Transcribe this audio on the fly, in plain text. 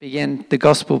the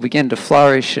gospel began to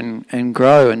flourish and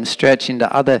grow and stretch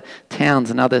into other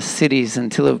towns and other cities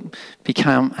until it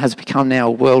has become now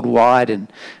worldwide and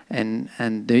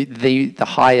the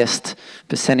highest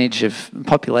percentage of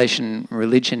population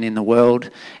religion in the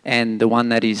world, and the one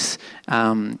that is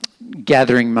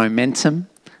gathering momentum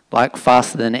like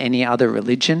faster than any other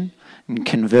religion, and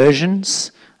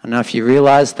conversions. I don't know if you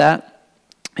realise that,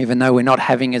 even though we're not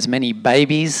having as many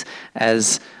babies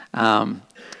as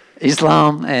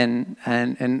Islam and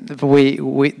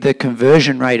the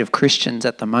conversion rate of Christians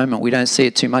at the moment, we don't see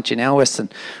it too much in our Western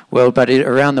world, but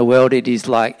around the world it is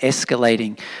like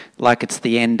escalating, like it's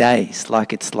the end days,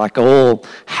 like it's like all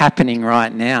happening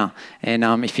right now. And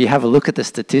if you have a look at the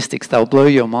statistics, they'll blow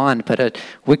your mind. But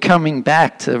we're coming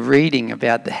back to reading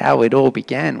about how it all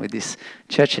began with this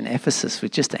church in Ephesus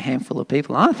with just a handful of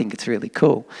people. I think it's really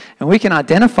cool. And we can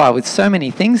identify with so many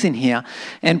things in here.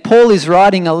 And Paul is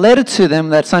writing a letter to them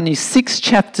that's only 6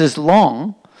 chapters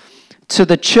long to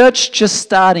the church just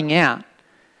starting out.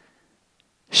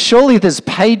 Surely there's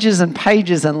pages and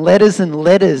pages and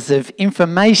letters of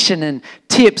information and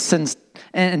tips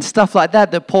and stuff like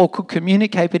that Paul could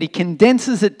communicate, but he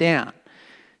condenses it down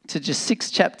to just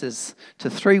 6 chapters, to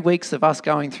 3 weeks of us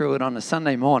going through it on a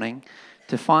Sunday morning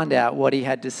to find out what he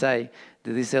had to say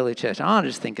to this early church. I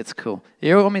just think it's cool.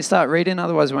 You want me to start reading?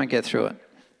 Otherwise we won't get through it.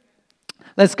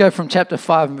 Let's go from chapter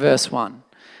 5 and verse 1.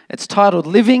 It's titled,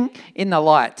 Living in the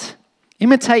Light.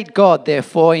 Imitate God,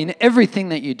 therefore, in everything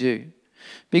that you do,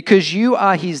 because you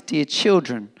are his dear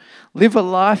children. Live a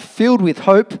life filled with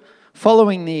hope,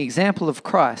 following the example of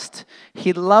Christ.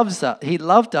 He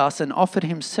loved us and offered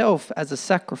himself as a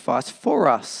sacrifice for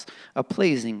us, a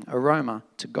pleasing aroma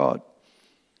to God.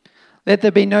 Let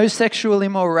there be no sexual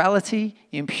immorality,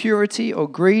 impurity, or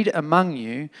greed among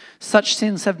you. Such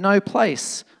sins have no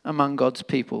place among God's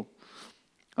people.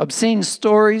 Obscene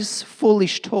stories,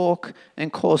 foolish talk,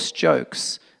 and coarse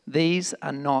jokes, these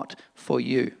are not for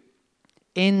you.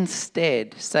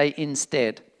 Instead, say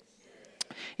instead.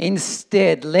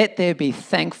 Instead, let there be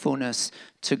thankfulness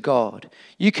to God.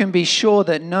 You can be sure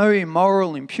that no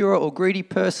immoral, impure, or greedy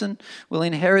person will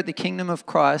inherit the kingdom of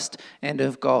Christ and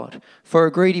of God. For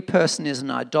a greedy person is an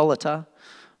idolater,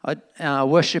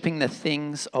 worshipping the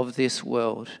things of this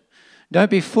world.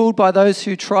 Don't be fooled by those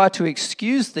who try to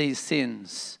excuse these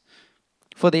sins,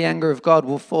 for the anger of God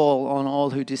will fall on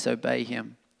all who disobey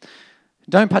him.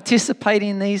 Don't participate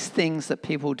in these things that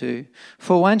people do.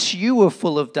 For once you were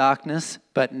full of darkness,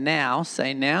 but now,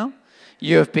 say now,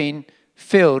 you have been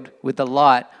filled with the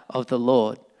light of the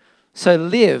Lord. So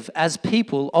live as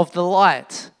people of the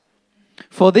light.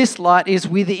 For this light is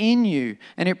within you,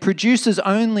 and it produces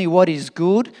only what is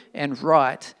good and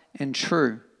right and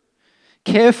true.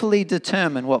 Carefully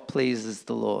determine what pleases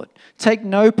the Lord. Take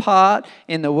no part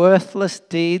in the worthless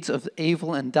deeds of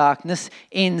evil and darkness.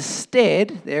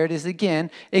 Instead, there it is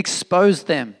again, expose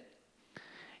them.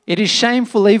 It is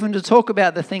shameful even to talk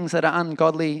about the things that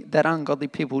ungodly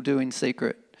people do in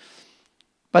secret.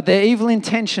 But their evil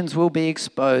intentions will be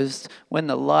exposed when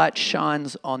the light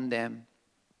shines on them.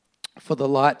 For the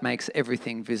light makes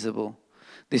everything visible.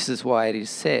 This is why it is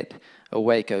said,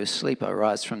 awake, O sleeper,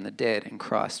 rise from the dead, and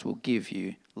Christ will give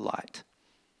you light.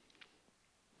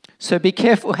 So be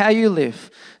careful how you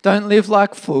live. Don't live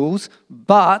like fools,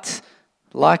 but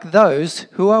like those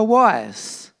who are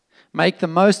wise. Make the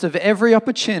most of every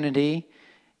opportunity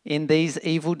in these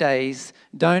evil days.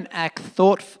 Don't act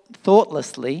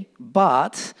thoughtlessly,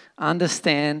 but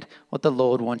understand what the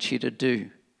Lord wants you to do.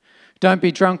 Don't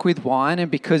be drunk with wine, and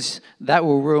because that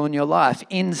will ruin your life.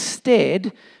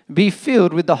 Instead, be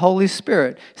filled with the Holy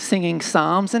Spirit, singing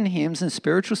psalms and hymns and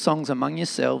spiritual songs among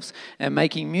yourselves, and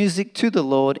making music to the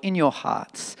Lord in your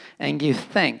hearts, and give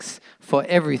thanks for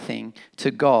everything to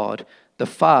God the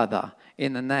Father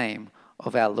in the name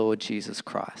of our Lord Jesus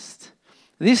Christ.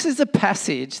 This is a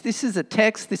passage, this is a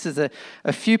text, this is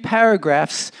a few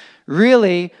paragraphs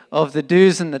really of the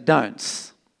do's and the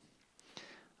don'ts.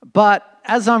 But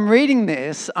as I'm reading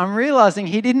this, I'm realizing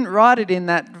he didn't write it in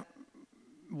that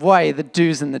way, the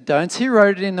do's and the don'ts. He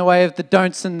wrote it in the way of the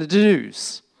don'ts and the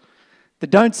do's. The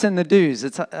don'ts and the do's.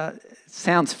 It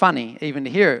sounds funny even to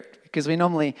hear it, because we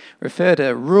normally refer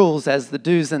to rules as the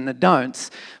do's and the don'ts.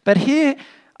 But here,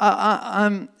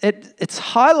 it's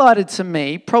highlighted to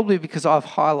me, probably because I've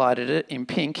highlighted it in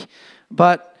pink,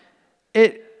 but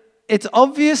it's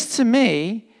obvious to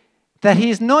me that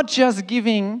he's not just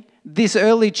giving this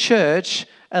early church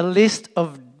a list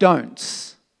of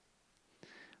don'ts,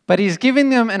 but he's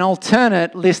giving them an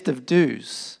alternate list of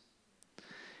do's.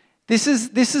 This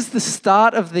is the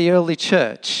start of the early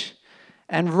church.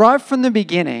 And right from the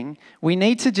beginning, we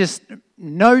need to just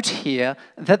note here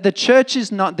that the church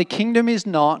is not, the kingdom is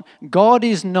not, God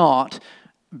is not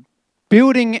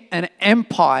building an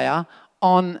empire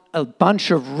on a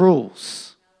bunch of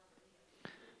rules.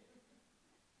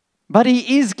 But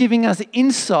He is giving us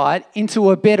insight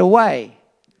into a better way.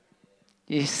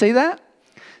 You see that?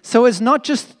 So it's not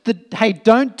just hey,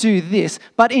 don't do this,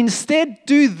 but instead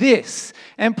do this.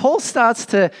 And Paul starts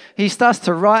to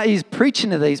write, he's preaching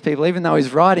to these people, even though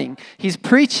he's writing, he's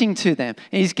preaching to them.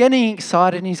 And he's getting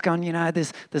excited and he's going,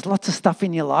 there's lots of stuff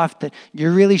in your life that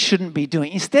you really shouldn't be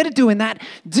doing. Instead of doing that,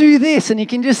 do this. And you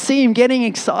can just see him getting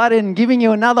excited and giving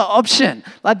you another option.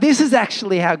 Like, this is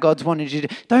actually how God's wanted you to.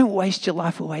 Don't waste your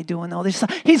life away doing all this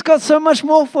stuff. He's got so much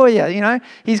more for you,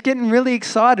 He's getting really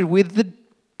excited with the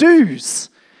do's.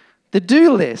 The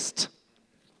do list.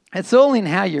 It's all in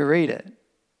how you read it.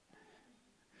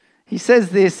 He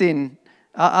says this in,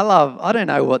 I don't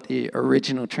know what the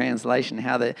original translation,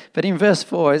 but in verse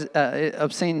 4,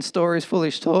 obscene stories,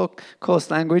 foolish talk, coarse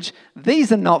language,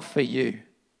 these are not for you,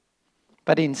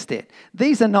 but instead.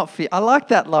 These are not for you. I like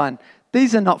that line.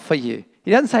 These are not for you.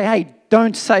 He doesn't say, hey,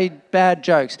 don't say bad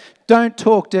jokes. Don't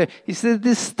talk to. He says,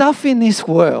 there's stuff in this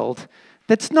world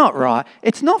that's not right.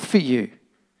 It's not for you.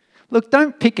 Look,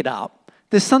 don't pick it up.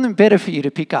 There's something better for you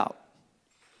to pick up.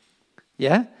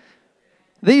 Yeah?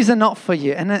 These are not for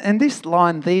you. And this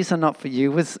line, these are not for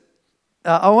you, was,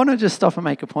 I want to just stop and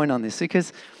make a point on this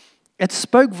because it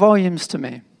spoke volumes to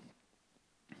me.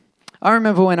 I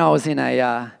remember when I was in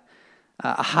a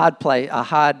hard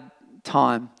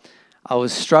time. I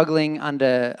was struggling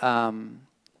under,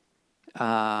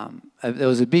 there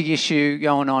was a big issue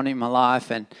going on in my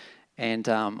life and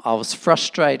I was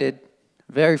frustrated.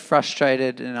 Very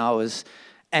frustrated, and I was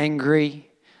angry.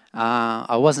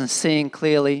 I wasn't seeing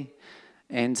clearly.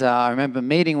 And I remember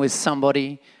meeting with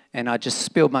somebody, and I just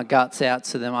spilled my guts out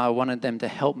to them. I wanted them to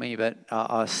help me, but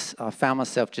I found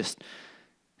myself just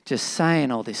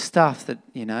saying all this stuff that,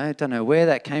 I don't know where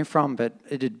that came from, but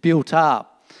it had built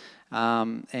up.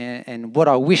 And what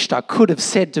I wished I could have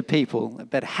said to people,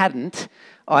 but hadn't,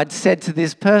 I'd said to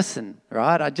this person,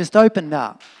 right? I just opened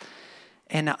up.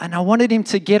 And I wanted him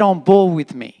to get on board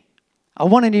with me. I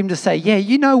wanted him to say, yeah,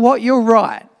 you know what, you're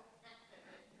right.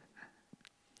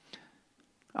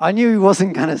 I knew he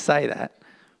wasn't going to say that.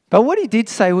 But what he did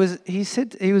say was,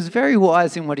 he was very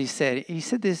wise in what he said. He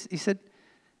said this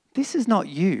is not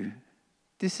you.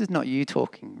 This is not you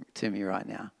talking to me right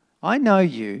now. I know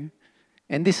you,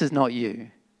 and this is not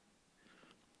you.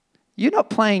 You're not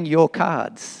playing your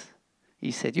cards,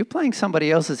 he said. You're playing somebody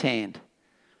else's hand.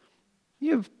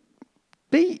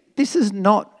 This is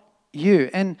not you.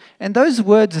 And those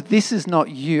words, this is not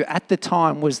you, at the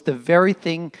time was the very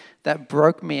thing that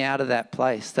broke me out of that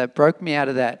place, that broke me out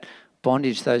of that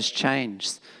bondage, those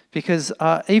chains. Because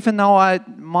even though I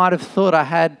might have thought I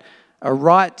had a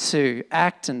right to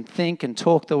act and think and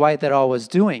talk the way that I was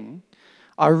doing,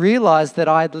 I realized that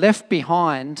I had left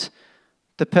behind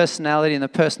the personality and the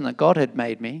person that God had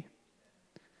made me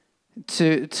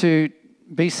to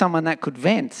be someone that could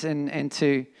vent and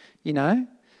to,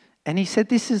 and he said,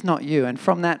 this is not you. And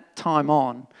from that time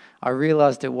on, I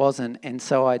realized it wasn't. And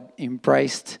so I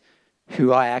embraced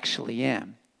who I actually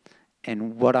am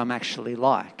and what I'm actually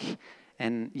like.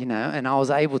 And, and I was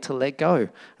able to let go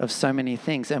of so many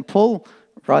things. And Paul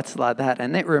writes like that.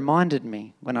 And it reminded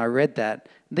me when I read that,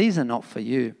 these are not for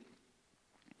you.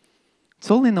 It's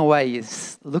all in the way you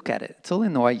look at it. It's all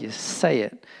in the way you say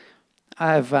it.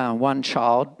 I have one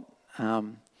child.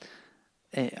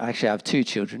 Actually, I have two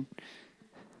children.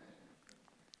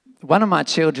 One of my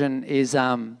children is,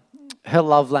 her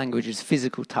love language is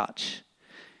physical touch.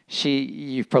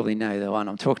 You probably know the one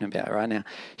I'm talking about right now.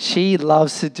 She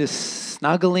loves to just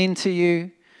snuggle into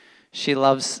you. She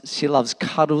loves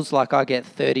cuddles, like I get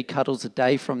 30 cuddles a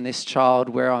day from this child,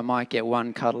 where I might get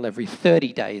one cuddle every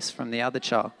 30 days from the other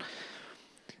child.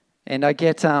 And I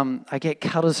get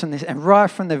cuddles from this, and right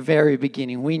from the very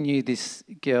beginning, we knew this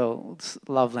girl's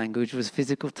love language was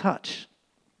physical touch.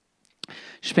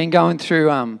 She's been going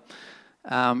through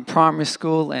primary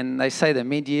school, and they say the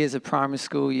mid-years of primary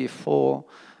school, year 4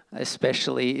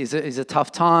 especially, is a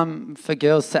tough time for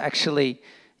girls to actually,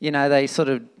 they sort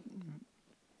of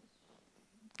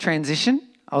transition.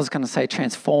 I was going to say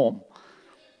transform.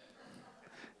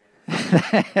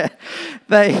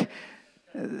 They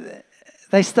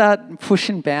start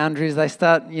pushing boundaries. They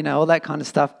start, all that kind of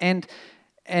stuff. And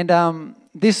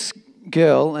this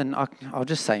girl, and I'll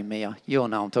just say Mia. You all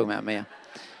know I'm talking about Mia.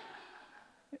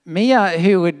 Mia,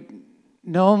 who would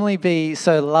normally be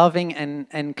so loving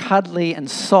and cuddly and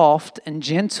soft and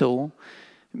gentle,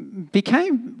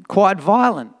 became quite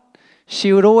violent.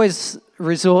 She would always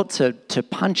resort to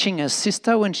punching her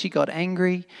sister when she got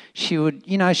angry. She would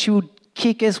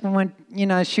kick us when,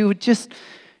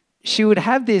 she would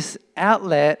have this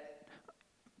outlet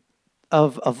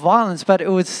of violence, but it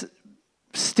was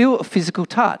still a physical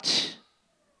touch.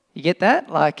 You get that?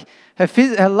 Like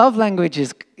her love language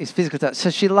is physical touch. So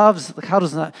she loves the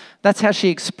cuddles. That's how she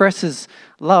expresses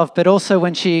love. But also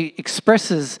when she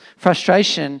expresses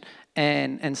frustration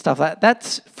and stuff like that,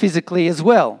 that's physically as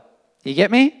well. You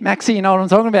get me? Maxie, you know what I'm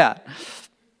talking about.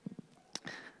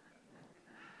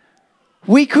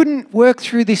 We couldn't work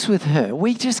through this with her.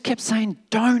 We just kept saying,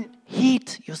 don't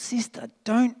hit your sister.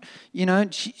 Don't,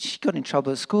 she got in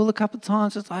trouble at school a couple of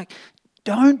times. It's like,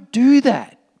 don't do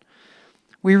that.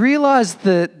 We realized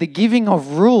that the giving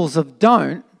of rules of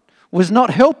don't was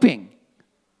not helping.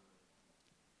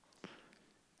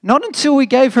 Not until we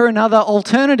gave her another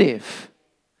alternative,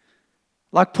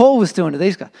 like Paul was doing to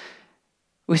these guys.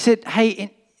 We said,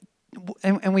 hey,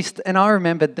 and I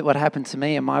remembered what happened to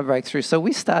me in my breakthrough. So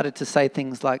we started to say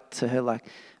things like to her, like,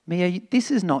 Mia,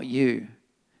 this is not you.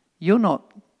 You're not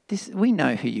this. We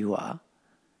know who you are.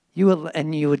 You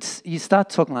start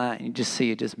talking like that, and you just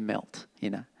see it just melt.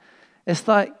 It's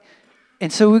like,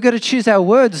 and so we've got to choose our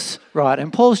words right.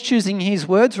 And Paul's choosing his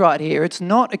words right here. It's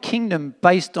not a kingdom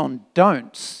based on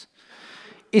don'ts.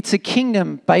 It's a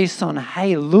kingdom based on,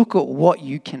 hey, look at what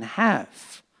you can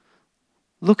have.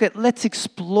 Let's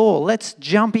explore. Let's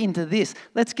jump into this.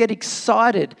 Let's get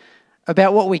excited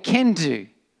about what we can do,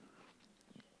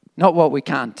 not what we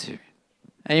can't do.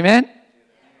 Amen?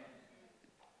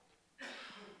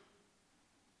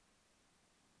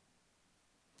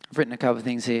 I've written a couple of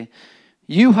things here.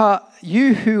 You are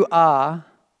who. I've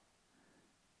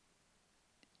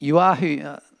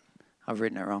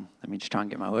written it wrong. Let me just try and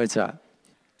get my words right.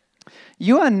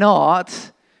 You are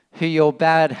not who your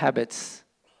bad habits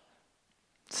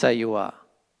say you are,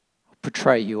 or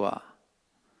portray you are.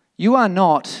 You are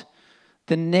not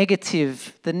the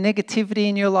negativity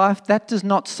in your life. That does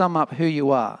not sum up who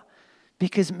you are.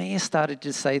 Because Mia started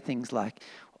to say things like,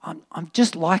 I'm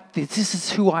just like this. This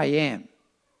is who I am.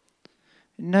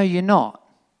 No, you're not.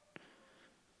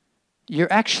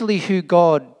 You're actually who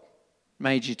God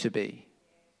made you to be.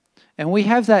 And we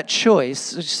have that choice.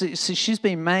 So she's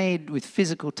been made with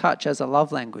physical touch as a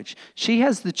love language. She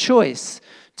has the choice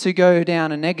to go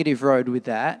down a negative road with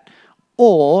that,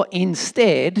 or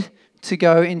instead to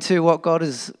go into what God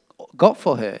has got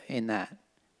for her in that.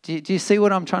 Do you see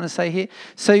what I'm trying to say here?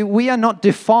 So we are not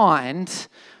defined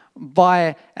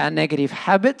by our negative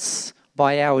habits,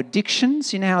 by our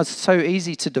addictions. You know how it's so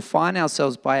easy to define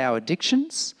ourselves by our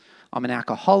addictions? I'm an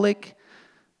alcoholic.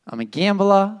 I'm a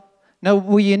gambler. No,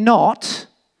 well, you're not.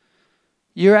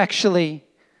 You're actually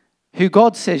who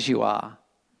God says you are.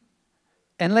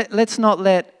 And let's not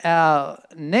let our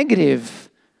negative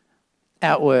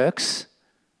outworks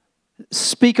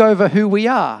speak over who we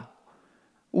are.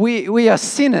 We are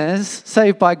sinners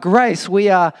saved by grace. We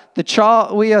are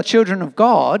children of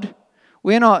God.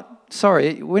 We're not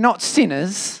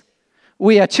sinners.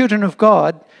 We are children of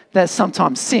God that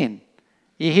sometimes sin.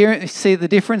 You see the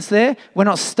difference there? We're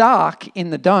not stuck in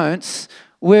the don'ts.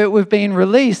 We've been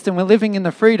released and we're living in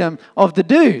the freedom of the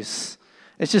do's.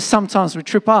 It's just sometimes we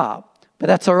trip up. But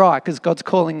that's all right, because God's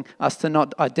calling us to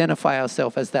not identify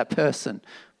ourselves as that person,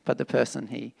 but the person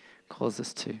He calls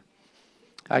us to.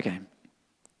 Okay.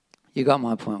 You got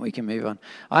my point. We can move on.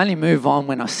 I only move on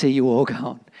when I see you all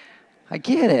going. I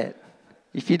get it.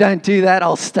 If you don't do that,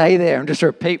 I'll stay there and just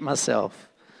repeat myself.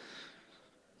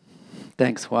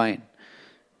 Thanks, Wayne.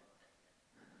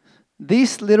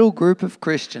 This little group of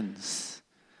Christians,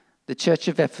 the Church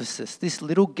of Ephesus, this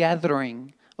little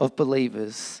gathering of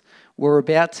believers, were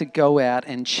about to go out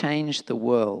and change the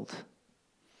world.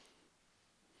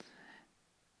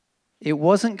 It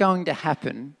wasn't going to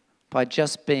happen by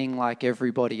just being like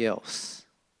everybody else.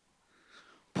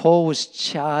 Paul was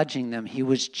charging them. He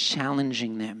was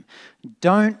challenging them.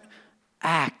 Don't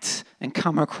act and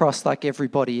come across like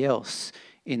everybody else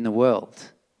in the world.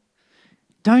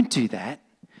 Don't do that.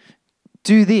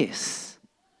 Do this.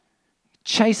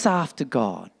 Chase after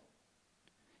God.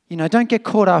 Don't get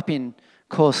caught up in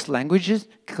coarse language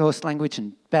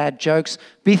and bad jokes.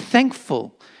 Be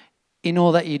thankful in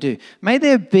all that you do. May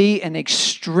there be an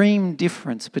extreme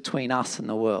difference between us and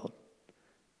the world.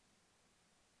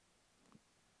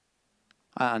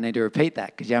 I need to repeat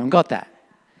that because you haven't got that.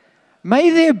 May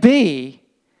there be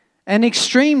an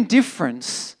extreme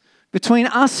difference between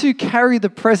us who carry the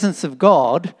presence of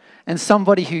God and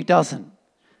somebody who doesn't.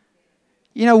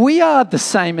 We are the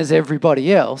same as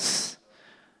everybody else,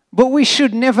 but we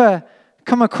should never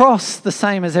come across the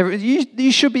same as everybody.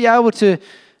 You should be able to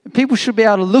People should be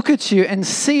able to look at you and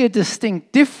see a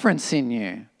distinct difference in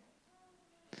you.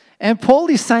 And Paul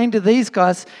is saying to these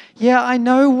guys, yeah, I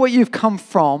know where you've come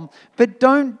from, but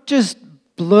don't just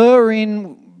blur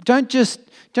in, don't just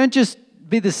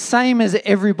be the same as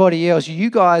everybody else. You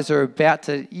guys are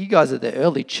the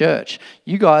early church.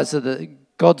 You guys are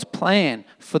God's plan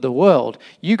for the world.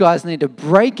 You guys need to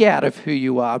break out of who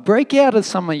you are. Break out of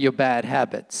some of your bad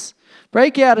habits.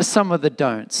 Break out of some of the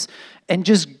don'ts. And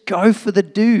just go for the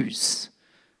do's.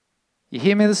 You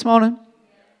hear me this morning?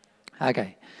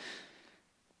 Okay.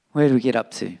 Where do we get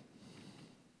up to?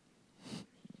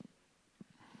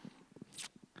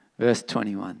 Verse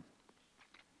 21.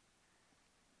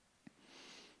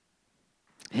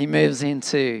 He moves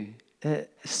into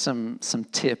some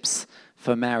tips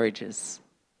for marriages.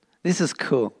 This is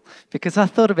cool because I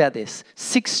thought about this.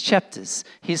 6 chapters.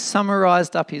 He's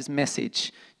summarized up his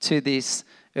message to this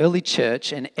early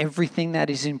church and everything that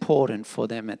is important for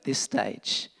them at this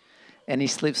stage. And he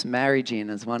slips marriage in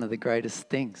as one of the greatest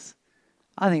things.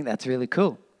 I think that's really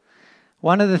cool.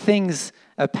 One of the things,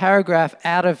 a paragraph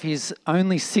out of his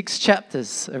only 6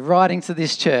 chapters of writing to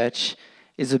this church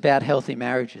is about healthy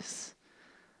marriages.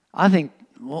 I think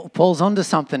Paul's onto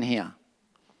something here.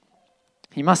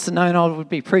 He must have known I would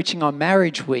be preaching on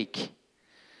Marriage Week.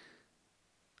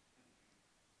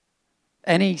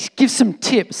 And he gives some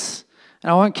tips.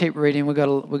 And I won't keep reading, we've got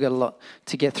a lot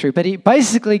to get through. But he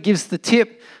basically gives the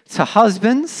tip to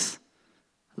husbands,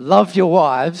 love your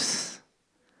wives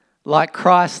like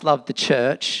Christ loved the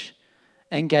church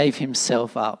and gave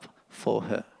himself up for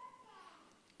her.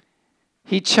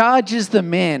 He charges the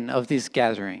men of this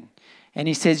gathering and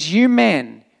he says, you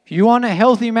men, if you want a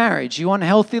healthy marriage, you want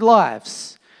healthy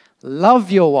lives,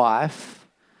 love your wife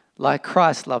like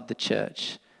Christ loved the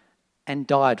church and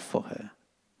died for her.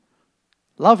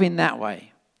 Love in that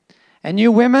way. And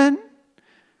you women,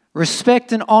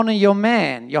 respect and honor your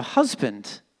man, your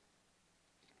husband.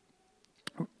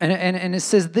 And it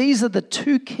says these are the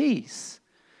 2 keys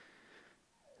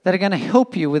that are going to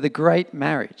help you with a great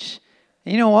marriage.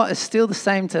 And you know what? It's still the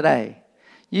same today.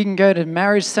 You can go to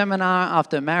marriage seminar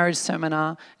after marriage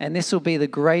seminar, and this will be the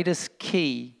greatest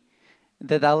key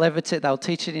that they'll ever teach. They'll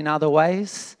teach it in other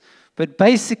ways. But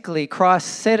basically, Christ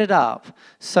set it up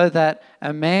so that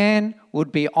a man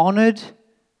would be honored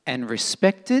and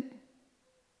respected,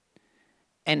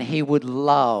 and he would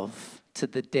love to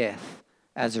the death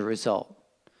as a result.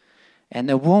 And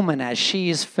the woman, as she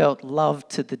is felt loved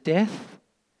to the death,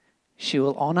 she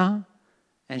will honor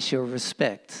and she'll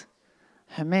respect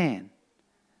her man.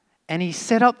 And he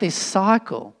set up this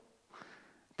cycle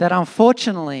that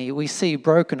unfortunately we see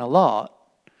broken a lot.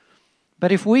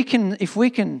 But if we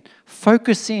can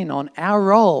focus in on our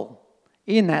role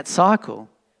in that cycle,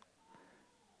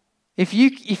 if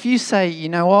you say, you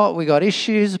know what, we got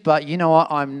issues, but you know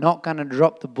what, I'm not going to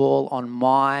drop the ball on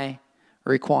my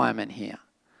requirement here.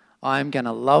 I'm going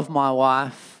to love my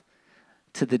wife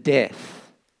to the death.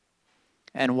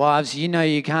 And wives, you know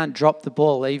you can't drop the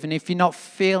ball. Even if you're not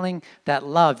feeling that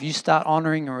love, you start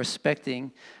honoring and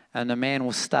respecting, and the man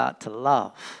will start to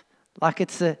love. Like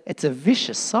it's a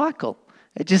vicious cycle.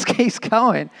 It just keeps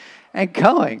going and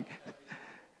going.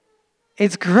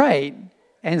 It's great,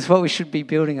 and it's what we should be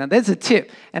building on. There's a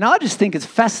tip. And I just think it's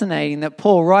fascinating that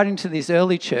Paul, writing to this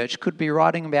early church, could be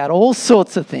writing about all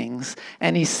sorts of things,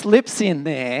 and he slips in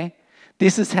there,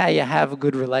 this is how you have a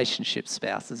good relationship,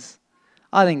 spouses.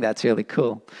 I think that's really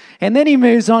cool. And then he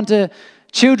moves on to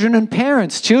children and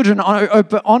parents. Children,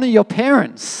 honor your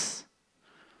parents.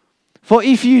 For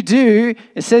if you do,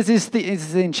 it says this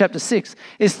in chapter 6,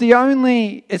 it's the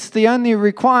only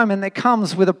requirement that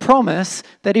comes with a promise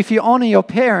that if you honor your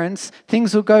parents,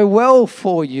 things will go well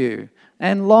for you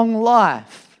and long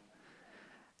life.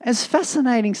 It's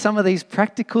fascinating, some of these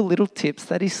practical little tips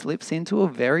that he slips into a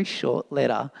very short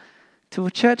letter to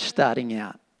a church starting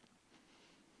out.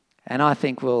 And I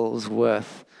think it was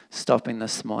worth stopping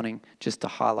this morning just to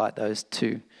highlight those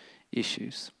 2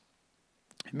 issues.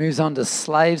 It moves on to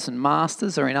slaves and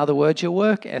masters, or in other words, your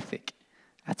work ethic.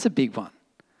 That's a big one.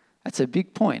 That's a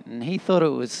big point. And he thought it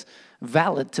was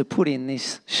valid to put in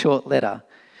this short letter,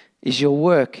 is your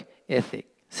work ethic.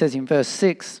 It says in verse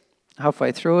 6,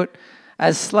 halfway through it,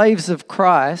 as slaves of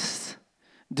Christ,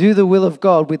 do the will of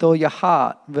God with all your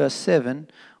heart. Verse 7,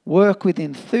 work with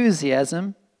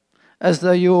enthusiasm as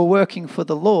though you were working for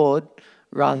the Lord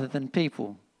rather than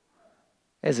people.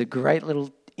 There's a great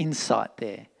little insight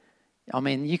there. I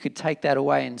mean, you could take that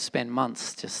away and spend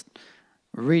months just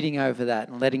reading over that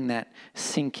and letting that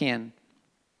sink in.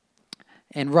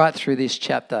 And right through this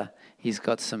chapter, he's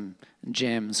got some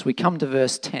gems. We come to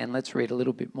verse 10. Let's read a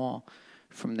little bit more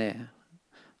from there.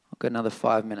 I've got another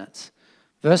 5 minutes.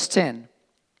 Verse 10,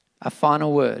 a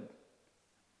final word.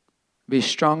 Be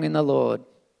strong in the Lord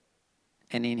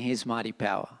and in his mighty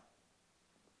power.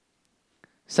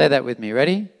 Say that with me.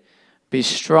 Ready? Be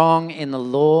strong in the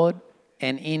Lord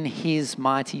and in his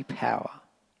mighty power.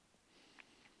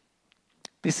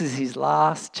 This is his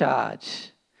last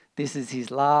charge. This is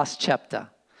his last chapter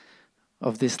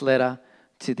of this letter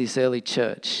to this early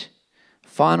church.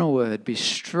 Final word, be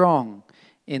strong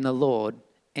in the Lord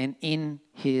and in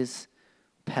his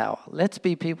power. Let's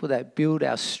be people that build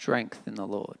our strength in the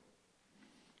Lord.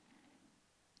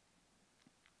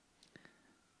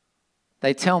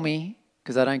 They tell me,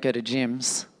 because I don't go to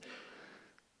gyms,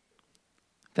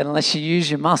 that unless you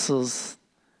use your muscles,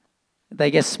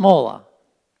 they get smaller.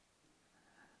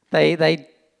 They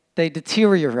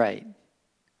deteriorate.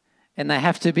 And they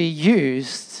have to be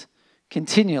used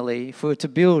continually for it to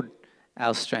build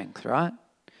our strength, right?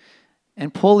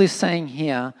 And Paul is saying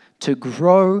here to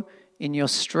grow in your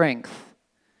strength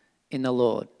in the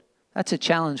Lord. That's a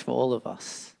challenge for all of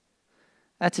us.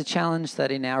 That's a challenge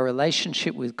that in our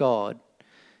relationship with God,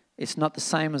 it's not the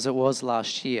same as it was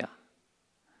last year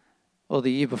or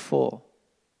the year before.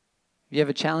 Have you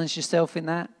ever challenged yourself in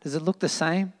that? Does it look the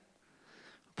same?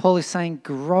 Paul is saying,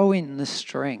 grow in the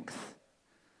strength.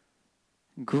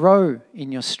 Grow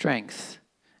in your strength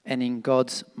and in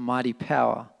God's mighty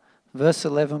power. Verse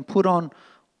 11, put on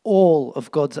all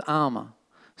of God's armor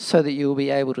so that you will be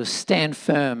able to stand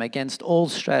firm against all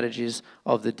strategies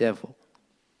of the devil.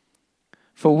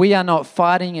 For we are not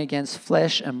fighting against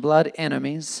flesh and blood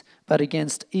enemies, but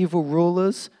against evil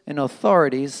rulers and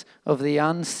authorities of the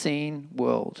unseen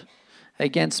world,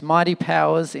 against mighty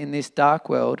powers in this dark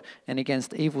world, and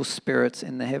against evil spirits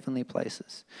in the heavenly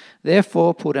places.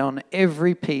 Therefore, put on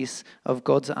every piece of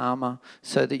God's armor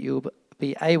so that you'll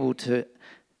be able to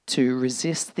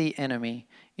resist the enemy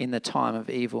in the time of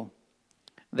evil.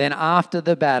 Then after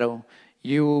the battle,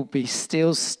 you will be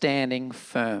still standing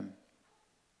firm.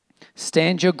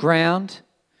 Stand your ground,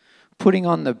 putting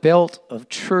on the belt of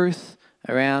truth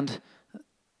around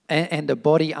and the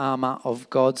body armor of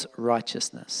God's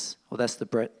righteousness. Well, that's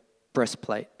the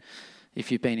breastplate,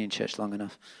 if you've been in church long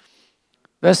enough.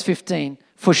 Verse 15,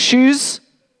 for shoes,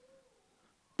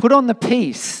 put on the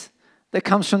peace that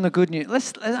comes from the good news.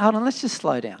 Let's just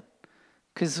slow down.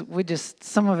 Because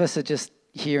some of us are just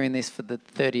hearing this for the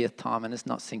 30th time and it's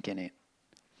not sinking in.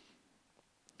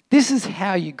 This is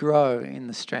how you grow in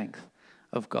the strength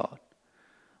of God.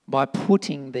 By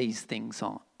putting these things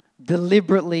on.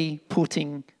 Deliberately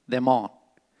putting them on.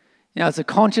 It's a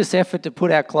conscious effort to put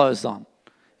our clothes on.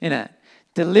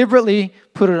 Deliberately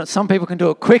put it on. Some people can do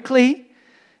it quickly.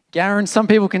 Garen, some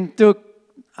people can do it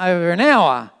over an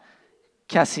hour.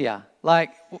 Cassia.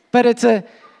 But it's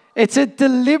a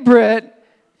deliberate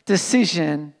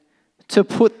decision to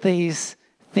put these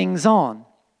things on.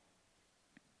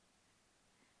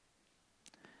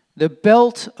 The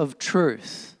belt of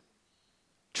truth.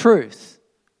 Truth.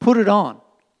 Put it on.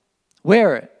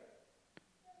 Wear it.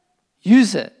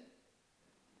 Use it.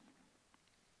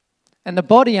 And the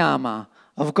body armor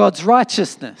of God's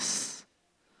righteousness.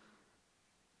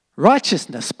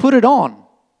 Righteousness. Put it on.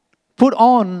 Put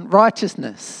on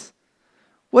righteousness.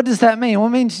 What does that mean? Well,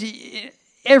 it means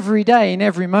every day, in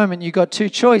every moment, you got two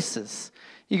choices.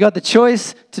 You got the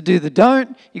choice to do the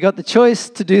don't. You got the choice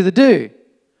to do the do.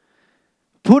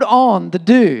 Put on the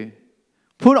do.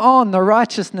 Put on the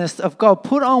righteousness of God.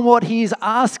 Put on what He is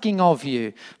asking of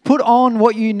you. Put on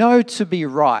what you know to be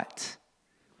right.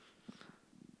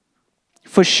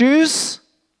 For shoes,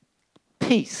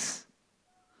 peace.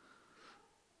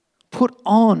 Put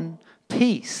on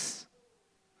peace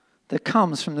that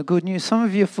comes from the good news. Some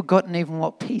of you have forgotten even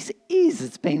what peace is.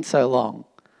 It's been so long.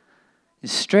 You're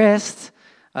stressed.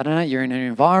 I don't know, you're in an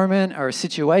environment or a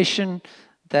situation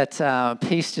that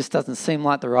peace just doesn't seem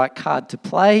like the right card to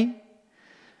play.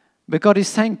 But God is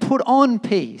saying, put on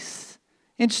peace.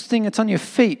 Interesting, it's on your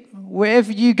feet.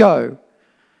 Wherever you go,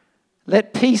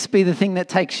 let peace be the thing that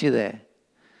takes you there.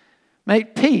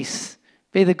 Make peace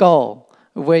be the goal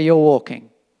of where you're walking.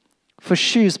 For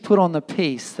shoes, put on the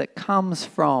peace that comes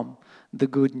from the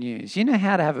good news. You know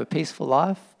how to have a peaceful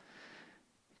life?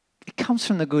 It comes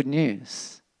from the good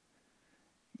news.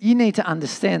 You need to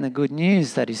understand the good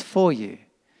news that is for you.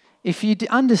 If you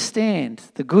understand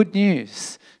the good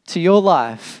news to your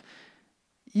life,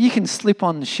 you can slip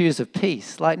on the shoes of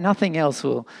peace. Like nothing else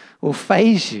will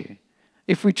faze you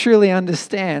if we truly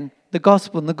understand the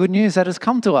gospel and the good news that has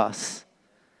come to us.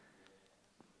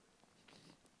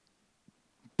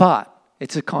 But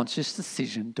it's a conscious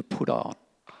decision to put on.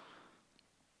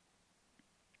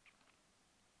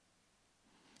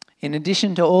 In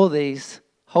addition to all these,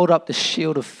 hold up the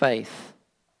shield of faith.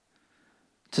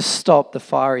 to stop the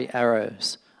fiery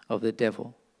arrows of the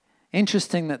devil.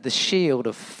 Interesting that the shield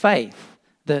of faith,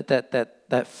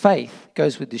 that faith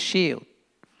goes with the shield.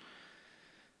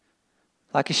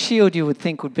 Like a shield you would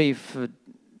think would be for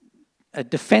a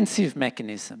defensive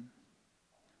mechanism.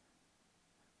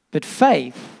 But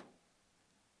faith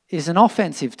is an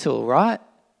offensive tool, right?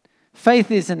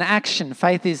 Faith is an action.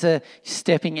 Faith is a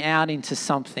stepping out into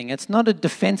something. It's not a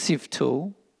defensive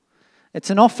tool. It's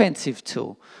an offensive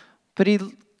tool. But he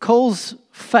calls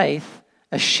faith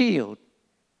a shield.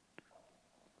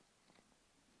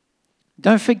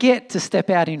 Don't forget to step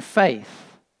out in faith.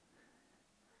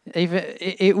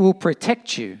 It will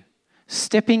protect you.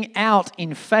 Stepping out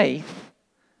in faith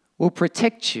will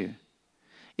protect you.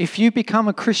 If you become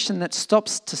a Christian that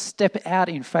stops to step out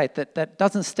in faith, that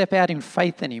doesn't step out in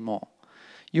faith anymore,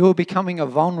 you are becoming a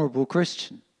vulnerable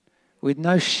Christian with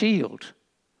no shield.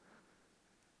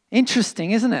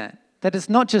 Interesting, isn't it? That it's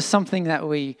not just something that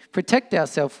we protect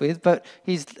ourselves with, but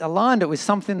he's aligned it with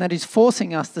something that is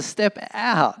forcing us to step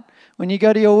out. When you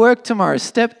go to your work tomorrow,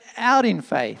 step out in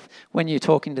faith when you're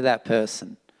talking to that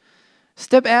person.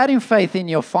 Step out in faith in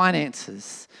your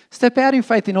finances. Step out in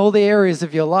faith in all the areas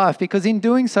of your life, because in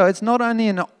doing so, it's not only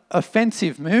an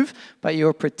offensive move, but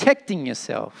you're protecting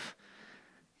yourself.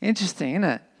 Interesting, isn't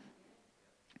it?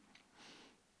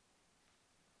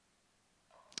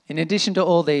 In addition to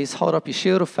all these, hold up your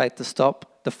shield of faith to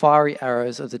stop the fiery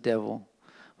arrows of the devil.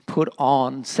 Put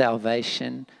on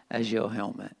salvation as your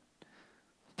helmet.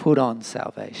 Put on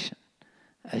salvation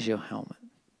as your helmet.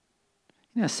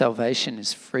 You know, salvation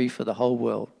is free for the whole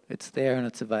world. It's there and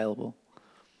it's available.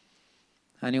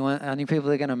 Only people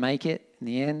that are going to make it in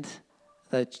the end,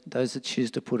 those that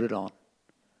choose to put it on.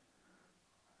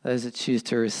 Those that choose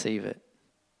to receive it.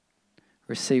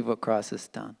 Receive what Christ has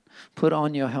done. Put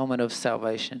on your helmet of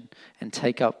salvation and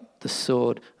take up the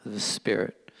sword of the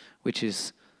Spirit, which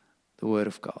is the Word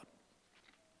of God.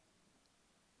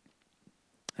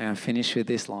 And I finish with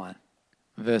this line,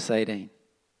 verse 18.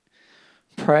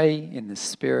 Pray in the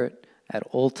Spirit at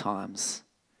all times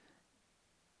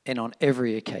and on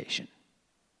every occasion.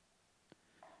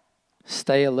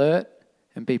 Stay alert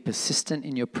and be persistent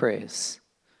in your prayers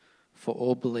for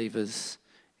all believers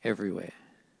everywhere.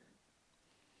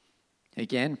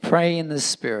 Again, pray in the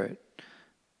Spirit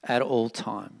at all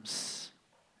times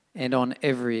and on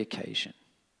every occasion.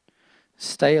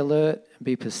 Stay alert and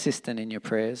be persistent in your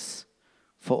prayers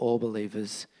for all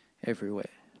believers everywhere.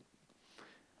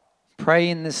 Pray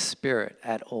in the Spirit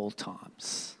at all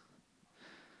times.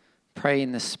 Pray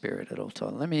in the Spirit at all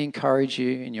times. Let me encourage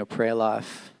you in your prayer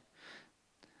life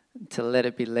to let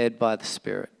it be led by the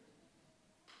Spirit.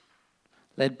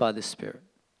 Led by the Spirit.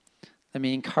 Let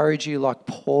me encourage you like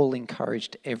Paul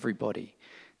encouraged everybody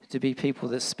to be people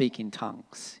that speak in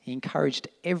tongues. He encouraged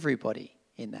everybody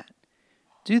in that.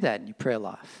 Do that in your prayer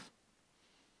life.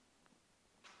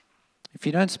 If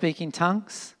you don't speak in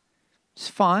tongues, it's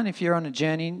fine. If you're on a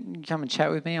journey, you can come and chat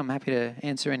with me. I'm happy to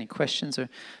answer any questions.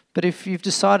 But if you've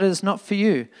decided it's not for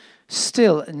you,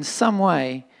 still, in some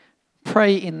way,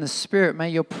 pray in the Spirit. May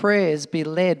your prayers be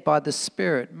led by the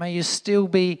Spirit. May you still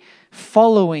be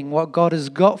following what God has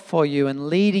got for you and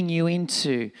leading you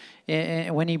into.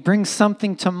 When He brings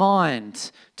something to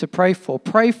mind to pray for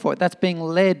it. That's being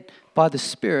led by the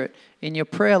Spirit in your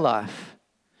prayer life.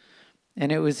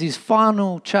 And it was His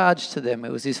final charge to them.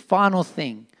 It was His final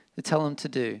thing to tell them to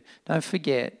do. Don't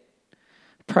forget,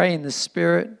 pray in the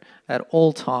Spirit at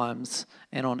all times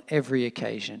and on every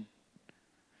occasion.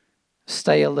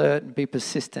 Stay alert and be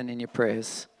persistent in your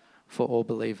prayers for all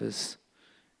believers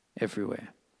everywhere.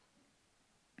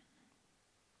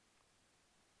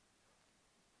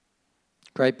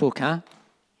 Great book, huh?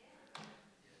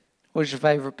 What's your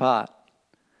favorite part?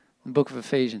 The book of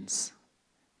Ephesians.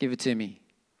 Give it to me.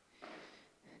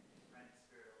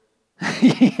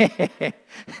 Yeah.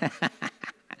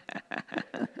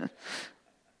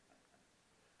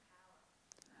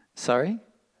 Sorry?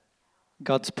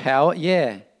 God's power?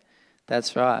 Yeah,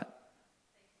 that's right.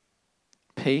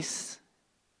 Peace.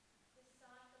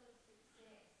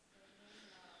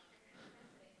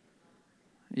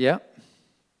 Yep.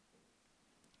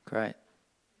 Great.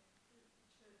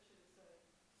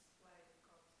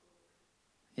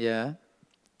 Yeah.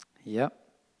 Yep.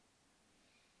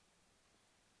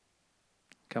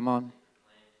 Come on.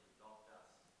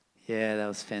 Yeah, that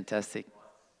was fantastic.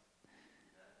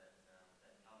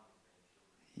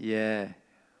 Yeah,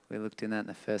 we looked in that in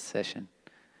the first session.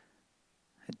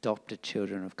 Adopted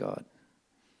children of God.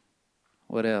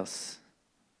 What else?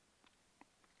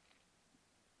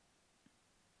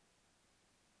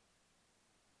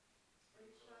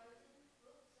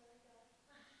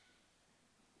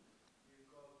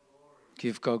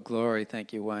 Give God glory.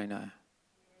 Thank you, Wayno.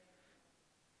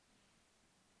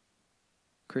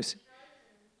 Chris?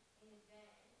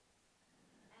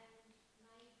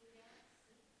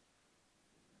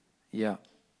 Yeah.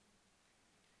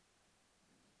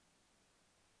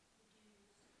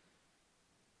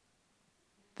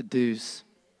 The dues.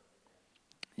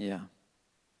 Yeah.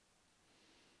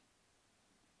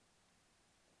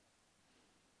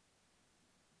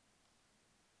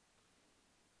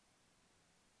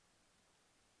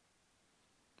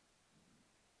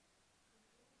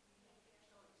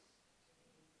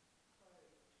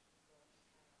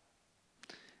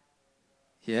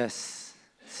 Yes.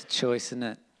 It's a choice, isn't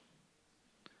it?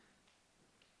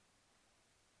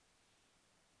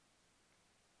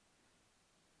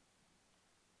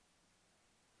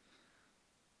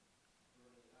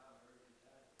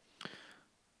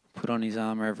 Put on his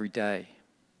armor every day.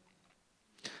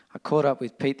 I caught up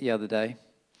with Pete the other day,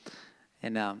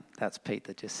 and that's Pete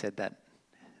that just said that.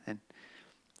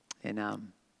 And I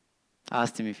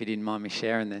asked him if he didn't mind me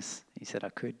sharing this. He said I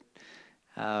could.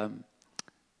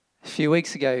 A few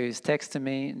weeks ago, he was texting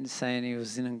me and saying he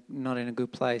was not in a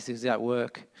good place. He was at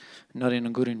work, not in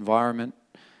a good environment,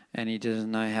 and he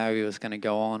doesn't know how he was going to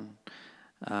go on.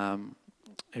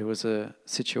 It was a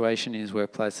situation in his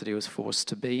workplace that he was forced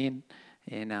to be in,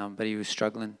 and but he was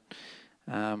struggling.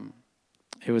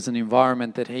 It was an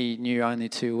environment that he knew only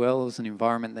too well. It was an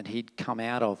environment that he'd come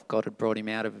out of. God had brought him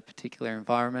out of a particular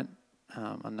environment.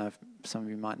 I don't know if some of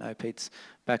you might know Pete's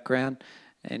background.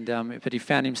 But he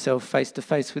found himself face to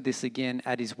face with this again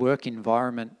at his work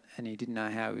environment, and he didn't know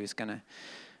how he was going to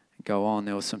go on.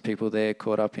 There were some people there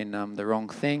caught up in the wrong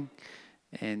thing,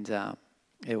 and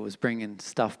it was bringing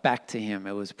stuff back to him.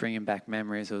 It was bringing back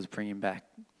memories. It was bringing back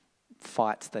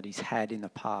fights that he's had in the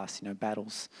past,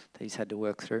 battles that he's had to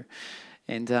work through.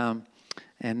 And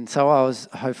so I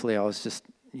was just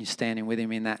standing with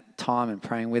him in that time and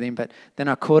praying with him. But then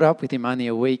I caught up with him only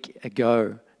a week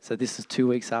ago. So this is 2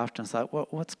 weeks after. I was like,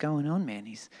 what's going on, man?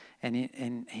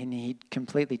 He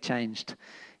completely changed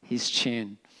his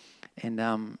tune.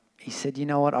 And he said, you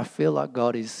know what? I feel like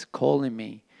God is calling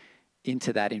me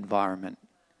into that environment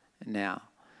now.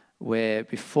 Where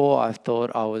before I thought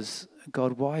I was,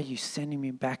 God, why are you sending me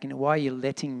back in? Why are you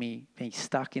letting me be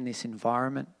stuck in this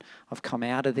environment? I've come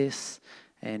out of this.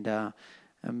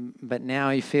 But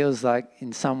now he feels like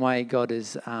in some way God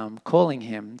is calling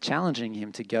him, challenging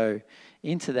him to go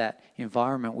into that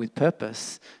environment with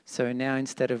purpose. So now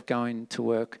instead of going to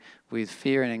work with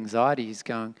fear and anxiety, he's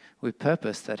going with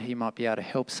purpose that he might be able to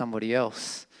help somebody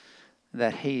else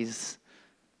that he's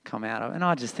come out of. And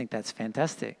I just think that's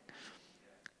fantastic.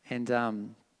 And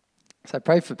so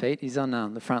pray for Pete. He's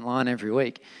on the front line every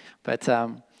week. But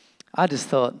I just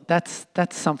thought that's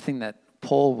something that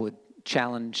Paul would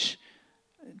challenge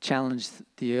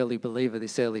the early believer,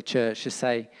 this early church, to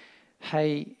say,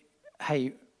 hey,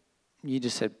 you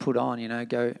just said put on,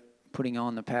 go putting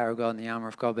on the power of God and the armor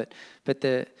of God, but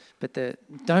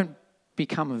don't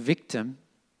become a victim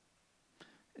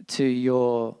to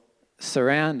your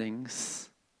surroundings,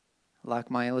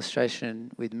 like my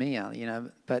illustration with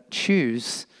Mia, but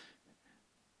choose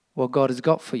what God has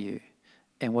got for you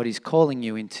and what he's calling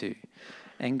you into.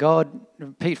 And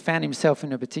Pete found himself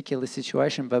in a particular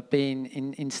situation, but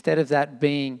instead of that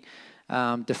being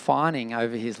defining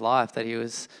over his life, that he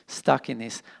was stuck in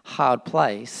this hard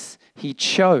place, he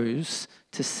chose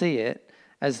to see it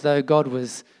as though God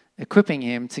was equipping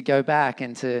him to go back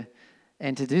and to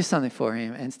do something for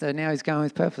him. And so now he's going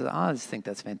with purpose. I just think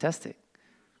that's fantastic.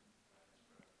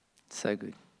 So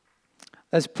good.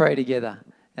 Let's pray together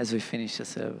as we finish the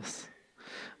service.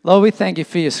 Lord, we thank you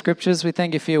for your scriptures. We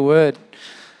thank you for your word.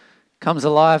 It comes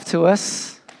alive to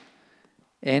us.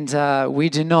 And we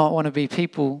do not want to be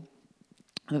people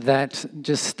that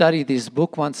just study this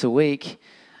book once a week,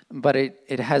 but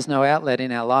it has no outlet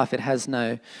in our life. It has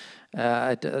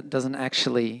it doesn't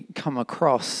actually come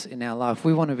across in our life.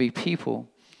 We want to be people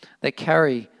that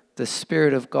carry the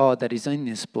Spirit of God that is in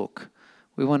this book.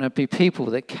 We want to be people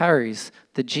that carries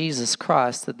the Jesus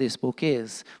Christ that this book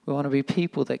is. We want to be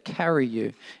people that carry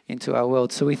you into our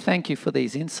world. So we thank you for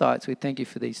these insights. We thank you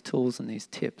for these tools and these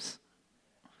tips.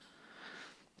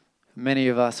 Many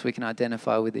of us, we can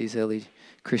identify with these early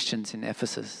Christians in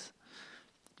Ephesus.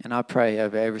 And I pray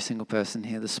over every single person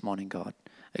here this morning, God,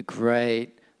 a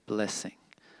great blessing,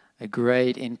 a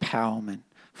great empowerment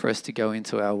for us to go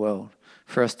into our world,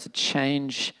 for us to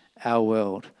change our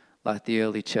world like the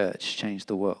early church changed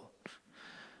the world.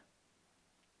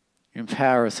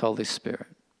 Empower us, Holy Spirit.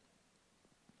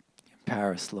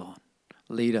 Empower us, Lord.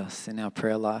 Lead us in our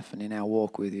prayer life and in our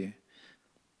walk with you.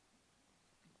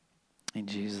 In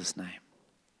Jesus' name.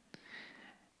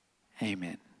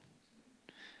 Amen.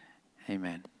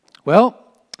 Amen. Well,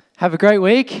 have a great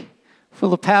week,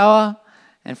 full of power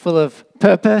and full of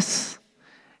purpose.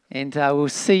 And we'll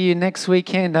see you next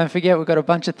weekend. Don't forget, we've got a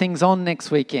bunch of things on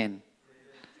next weekend.